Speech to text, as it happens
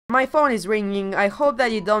My phone is ringing. I hope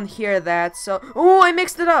that you don't hear that. So, oh, I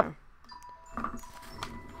mixed it up.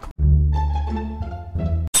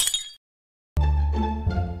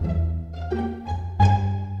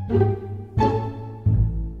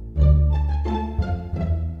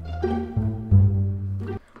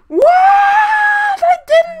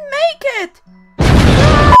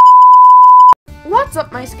 What's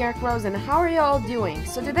up, my Scarecrows, and how are y'all doing?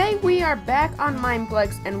 So today we are back on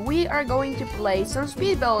Mineplex and we are going to play some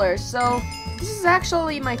speed builders. So this is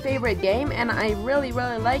actually my favorite game and I really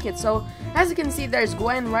like it. So as you can see, there's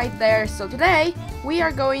Gwen right there. So today we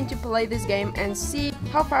are going to play this game and see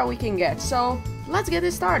how far we can get. So let's get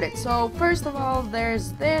it started. So first of all,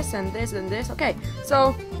 there's this and this and this. Okay,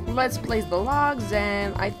 so let's place the logs,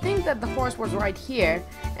 and I think that the horse was right here,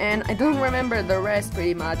 and I don't remember the rest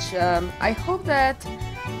pretty much. I hope that,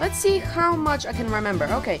 let's see how much I can remember.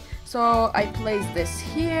 Okay, so I place this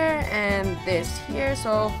here and this here,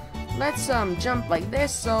 so let's jump like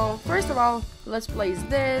this. So first of all, let's place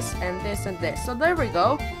this and this and this. So there we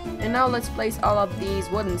go. And now let's place all of these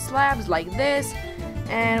wooden slabs like this.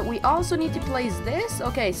 And we also need to place this.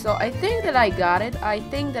 Okay, so I think that I got it. I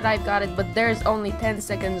think that I've got it, but there's only 10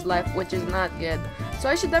 seconds left, which is not good. So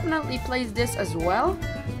I should definitely place this as well.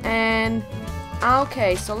 And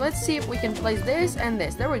okay, so let's see if we can place this and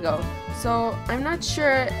this. There we go. So I'm not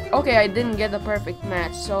sure. Okay, I didn't get the perfect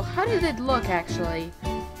match. So how did it look actually?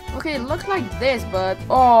 Okay, it looked like this, but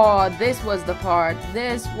oh, this was the part.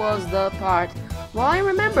 This was the part. Well, I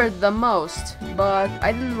remembered the most, but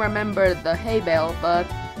I didn't remember the hay bale, but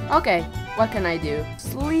okay, what can I do?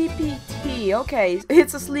 Sleepy tea, okay,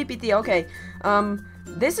 it's a sleepy tea, okay.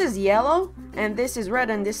 This is yellow, and this is red,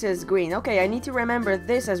 and this is green. Okay, I need to remember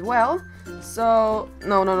this as well. So,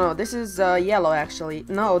 no, this is yellow actually.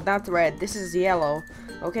 No, not red, this is yellow.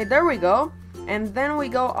 Okay, there we go. And then we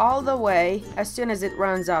go all the way as soon as it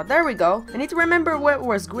runs out. There we go. I need to remember where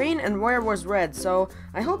was green and where was red. So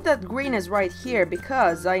I hope that green is right here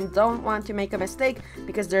because I don't want to make a mistake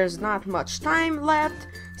because there's not much time left.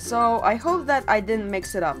 So I hope that I didn't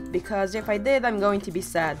mix it up because if I did, I'm going to be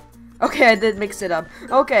sad. Okay, I did mix it up.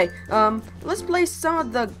 Okay, let's place some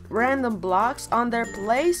of the random blocks on their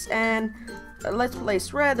place, and let's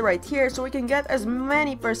place red right here so we can get as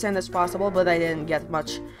many percent as possible, but I didn't get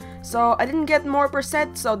much. So I didn't get more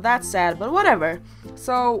percent, so that's sad, but whatever.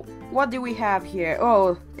 So what do we have here?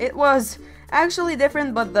 Oh, it was actually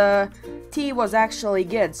different, but the tea was actually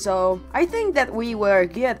good. So I think that we were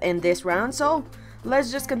good in this round, so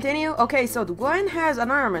let's just continue. Okay, so Gwen has an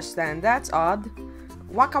armor stand. That's odd.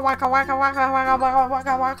 Waka waka waka waka waka waka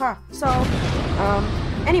waka waka. So,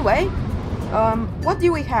 anyway, what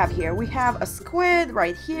do we have here? We have a squid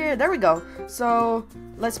right here. There we go. So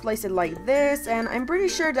let's place it like this, and I'm pretty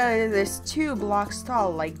sure that it is 2 blocks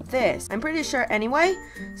tall like this. I'm pretty sure anyway.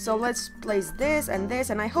 So let's place this,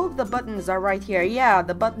 and I hope the buttons are right here. Yeah,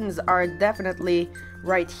 the buttons are definitely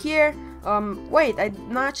right here. Wait,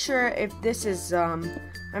 I'm not sure if this is,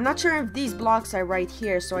 I'm not sure if these blocks are right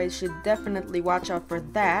here, so I should definitely watch out for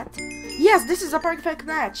that. Yes, this is a perfect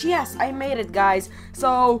match. Yes, I made it, guys.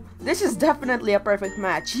 So this is definitely a perfect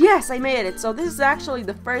match. Yes, I made it. So this is actually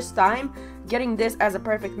the first time getting this as a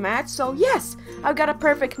perfect match. So yes, I've got a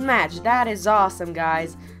perfect match. That is awesome,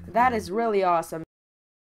 guys. That is really awesome.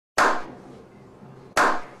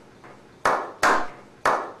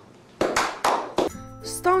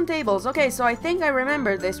 Stone tables. Okay, so I think I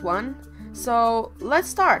remember this one. So let's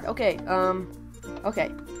start. Okay,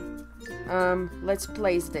 let's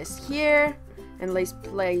place this here, and let's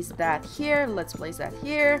place that here, let's place that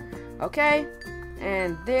here, okay,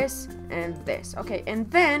 and this, okay, and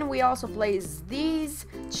then we also place these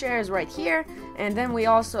chairs right here, and then we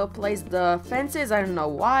also place the fences. I don't know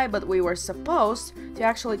why, but we were supposed to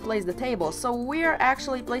actually place the tables, so we're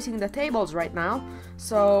actually placing the tables right now.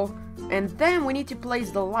 So, and then we need to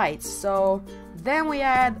place the lights, so then we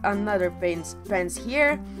add another fence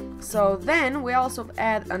here. So then we also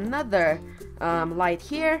add another light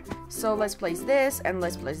here. So let's place this, and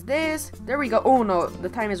let's place this. There we go. Oh no, the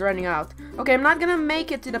time is running out. Okay, I'm not gonna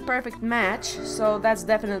make it to the perfect match, so that's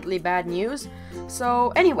definitely bad news.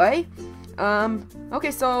 So anyway,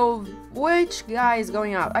 okay, so which guy is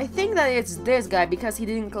going out? I think that it's this guy because he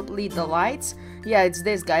didn't complete the lights. Yeah, it's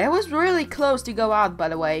this guy. I was really close to go out, by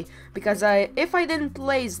the way, because if I didn't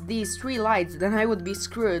place these 3 lights, then I would be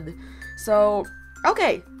screwed. So,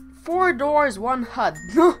 okay, 4 doors, 1 hut.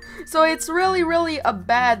 So it's really a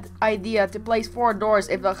bad idea to place 4 doors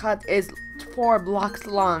if the hut is 4 blocks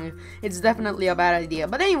long. It's definitely a bad idea.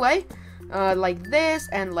 But anyway, like this,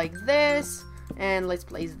 and let's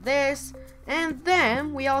place this, And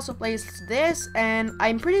then we also place this, and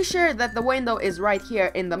I'm pretty sure that the window is right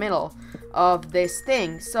here in the middle of this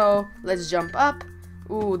thing. So let's jump up.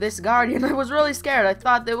 Ooh, this guardian, I was really scared. I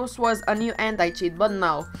thought this was a new anti-cheat, but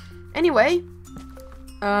no. Anyway,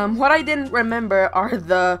 what I didn't remember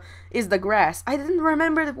is the grass. I didn't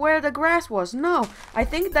remember where the grass was. No, I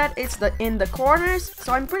think that it's in the corners,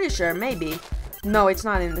 so I'm pretty sure, maybe. No, it's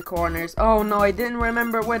not in the corners. Oh no, I didn't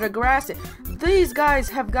remember where the grass is. These guys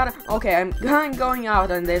have got to... Okay, I'm going out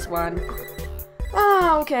on this one.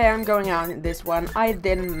 Oh, okay, I'm going out in this one. I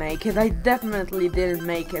didn't make it. I definitely didn't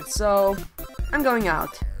make it, so I'm going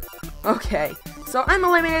out. Okay, so I'm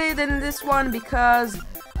eliminated in this one because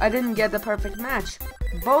I didn't get the perfect match.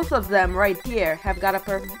 Both of them right here have got a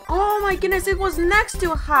perfect... Oh my goodness, it was next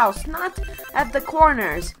to a house, not at the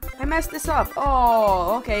corners. I messed this up.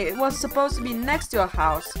 Oh, okay, it was supposed to be next to a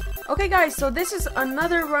house. Okay guys, so this is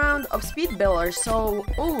another round of speed builders, so...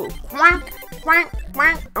 Ooh, quack, quack,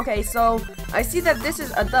 quack. Okay, so I see that this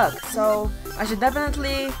is a duck, so I should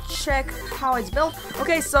definitely check how it's built.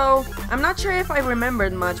 Okay, so I'm not sure if I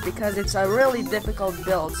remembered much because it's a really difficult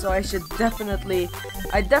build, so I definitely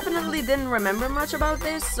didn't remember much about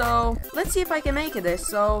this, so let's see if I can make it this.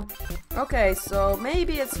 So, okay, so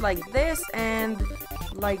maybe it's like this and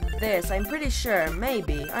like this. I'm pretty sure,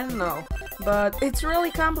 maybe, I don't know, but it's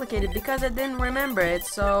really complicated because I didn't remember it,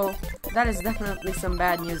 so that is definitely some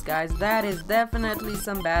bad news, guys. That is definitely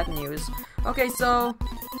some bad news. Okay, so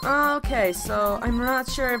I'm not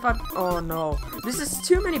sure if oh no, this is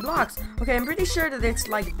too many blocks. Okay, I'm pretty sure that it's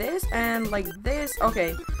like this and like this.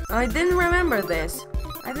 Okay, I didn't remember this.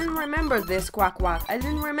 I didn't remember this, quack quack. I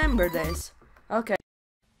didn't remember this. Okay.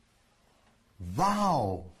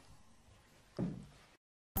 Wow.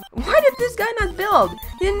 Why did this guy not build?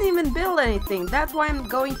 He didn't even build anything. That's why I'm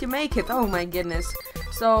going to make it. Oh my goodness.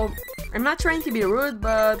 So, I'm not trying to be rude,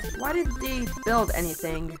 but why did they build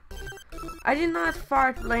anything? I did not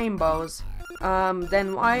fart rainbows.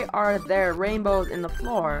 Then why are there rainbows in the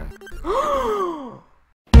floor?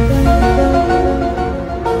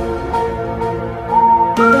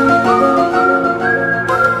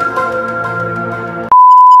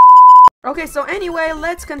 Okay, so anyway,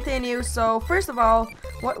 let's continue. So first of all,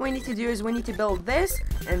 what we need to do is we need to build this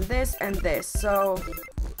and this and this. So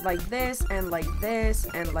like this and like this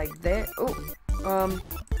and like this. Oh,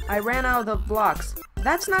 I ran out of blocks.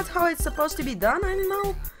 That's not how it's supposed to be done. I don't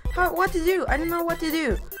know what to do. I don't know what to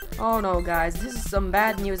do. Oh no, guys, this is some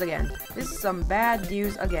bad news again. This is some bad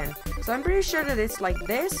news again. So I'm pretty sure that it's like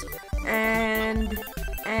this and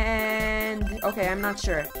okay, I'm not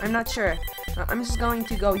sure. I'm just going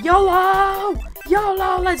to go YOLO!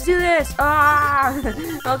 YOLO, let's do this! Ah!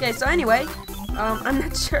 Okay, so anyway, I'm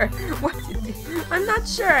not sure what to do. I'm not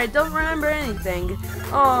sure, I don't remember anything.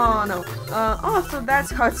 Oh no. Oh, so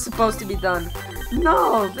that's how it's supposed to be done.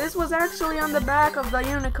 No, this was actually on the back of the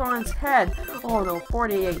unicorn's head. Oh no,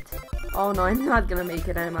 48. Oh no, I'm not gonna make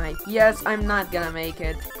it, am I? Yes, I'm not gonna make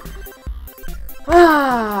it.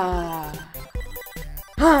 Ah.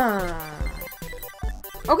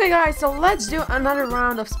 Okay guys, so let's do another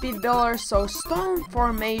round of speed builders. So stone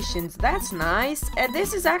formations, that's nice, and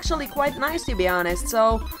this is actually quite nice to be honest.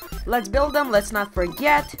 So let's build them. Let's not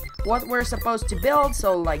forget what we're supposed to build.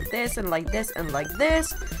 So like this and like this and like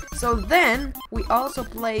this. So then we also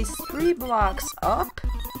place 3 blocks up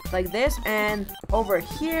like this, and over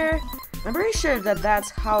here I'm pretty sure that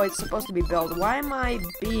that's how it's supposed to be built. Why am I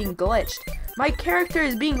being glitched? My character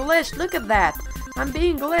is being glitched. Look at that. I'm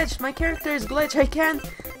being glitched. My character is glitched. I can't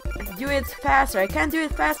do it faster. I can't do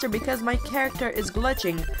it faster because my character is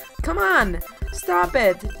glitching. Come on. Stop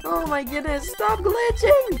it. Oh my goodness. Stop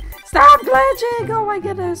glitching. Stop glitching. Oh my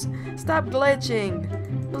goodness. Stop glitching.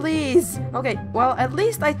 Please. Okay. Well, at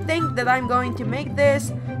least I think that I'm going to make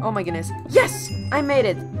this. Oh my goodness. Yes. I made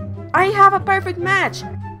it. I have a perfect match.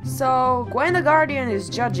 So Gwen the Guardian is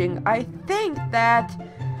judging. I think that...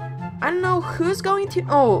 I don't know who's going to...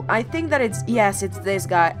 Oh, I think that it's... Yes, it's this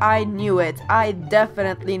guy. I knew it. I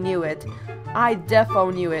definitely knew it. I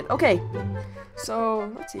defo knew it. Okay.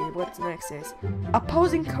 So, let's see what next is.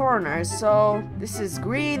 Opposing corners. So, this is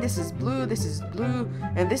green, this is blue,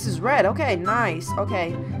 and this is red. Okay, nice.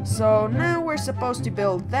 Okay. So, now we're supposed to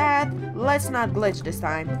build that. Let's not glitch this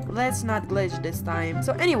time. Let's not glitch this time.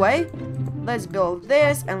 So, anyway, let's build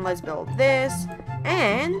this, and let's build this.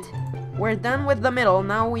 And... we're done with the middle.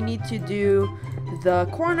 Now we need to do the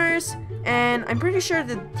corners, and I'm pretty sure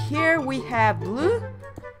that here we have blue,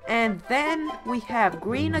 and then we have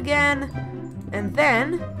green again, and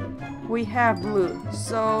then we have blue.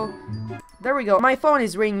 So there we go. My phone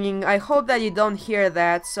is ringing. I hope that you don't hear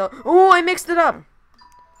that. So, oh, I mixed it up.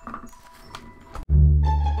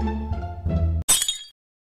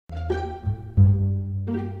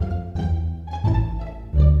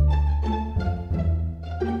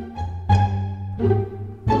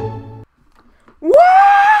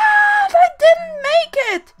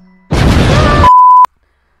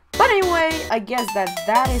 I guess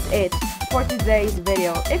that is it for today's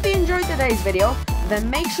video. If you enjoyed today's video, then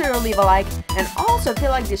make sure you leave a like, and also if you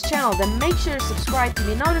like this channel, then make sure to subscribe to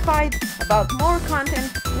be notified about more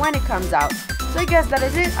content when it comes out. So I guess that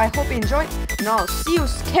is it. I hope you enjoyed, and I'll see you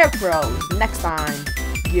Scarecrows next time.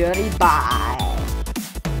 Goodbye.